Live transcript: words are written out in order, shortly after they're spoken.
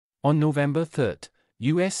On November 3,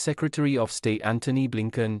 U.S. Secretary of State Antony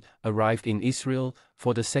Blinken arrived in Israel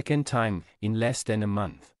for the second time in less than a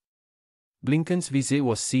month. Blinken's visit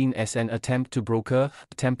was seen as an attempt to broker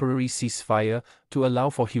a temporary ceasefire to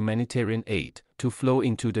allow for humanitarian aid to flow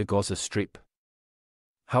into the Gaza Strip.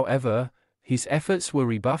 However, his efforts were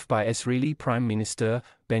rebuffed by Israeli Prime Minister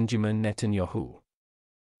Benjamin Netanyahu.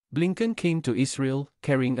 Blinken came to Israel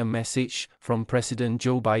carrying a message from President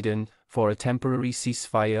Joe Biden for a temporary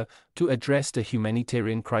ceasefire to address the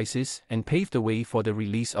humanitarian crisis and pave the way for the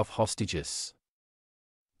release of hostages.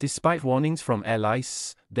 Despite warnings from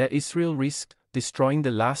allies that Israel risked destroying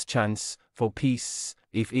the last chance for peace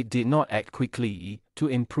if it did not act quickly to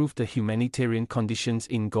improve the humanitarian conditions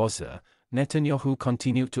in Gaza, Netanyahu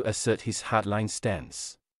continued to assert his hardline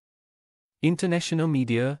stance. International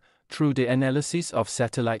media, through the analysis of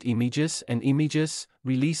satellite images and images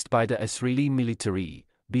released by the Israeli military,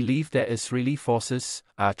 believe that Israeli forces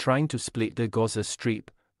are trying to split the Gaza Strip,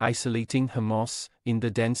 isolating Hamas in the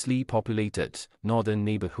densely populated northern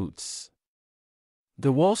neighborhoods.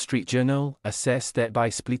 The Wall Street Journal assessed that by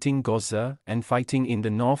splitting Gaza and fighting in the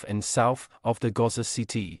north and south of the Gaza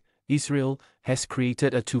City, Israel has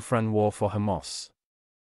created a two-front war for Hamas.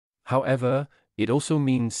 However, it also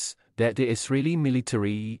means that the Israeli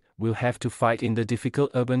military will have to fight in the difficult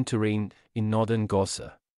urban terrain in northern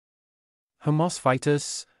Gaza. Hamas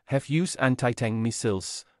fighters have used anti-tank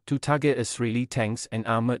missiles to target Israeli tanks and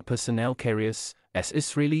armored personnel carriers as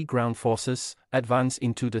Israeli ground forces advance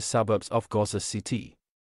into the suburbs of Gaza City.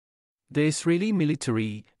 The Israeli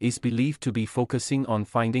military is believed to be focusing on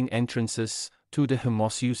finding entrances to the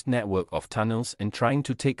Hamas-used network of tunnels and trying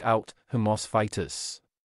to take out Hamas fighters.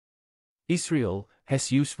 Israel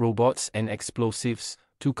has used robots and explosives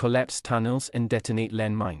to collapse tunnels and detonate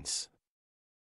landmines.